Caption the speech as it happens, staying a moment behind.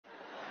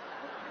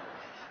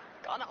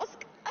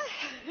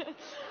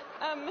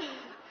um,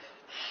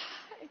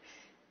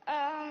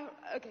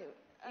 okay,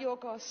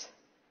 Yorgos,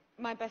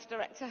 my best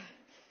director.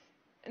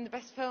 In the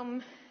best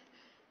film,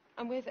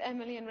 I'm with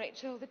Emily and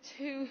Rachel, the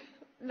two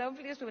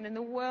loveliest women in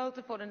the world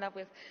to fall in love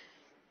with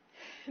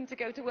and to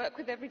go to work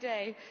with every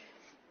day.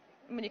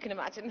 I mean, you can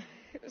imagine,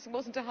 it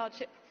wasn't a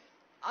hardship.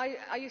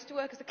 I used to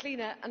work as a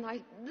cleaner, and I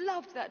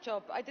loved that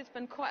job. I did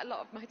spend quite a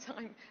lot of my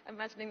time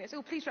imagining this.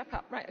 Oh, please wrap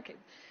up. Right, okay.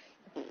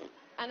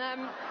 And,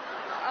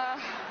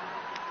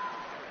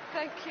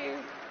 thank you.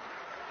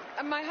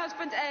 And my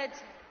husband, Ed,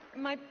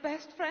 my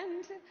best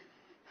friend.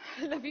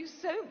 I love you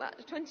so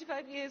much.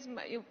 25 years,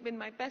 you've been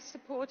my best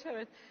supporter,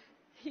 and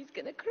he's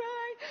gonna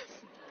cry.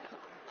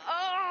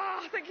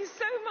 Oh, thank you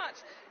so much.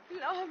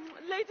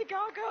 Lady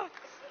Gaga.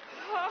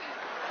 Oh,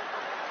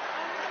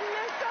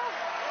 Melissa.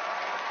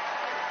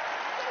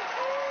 Thank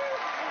you.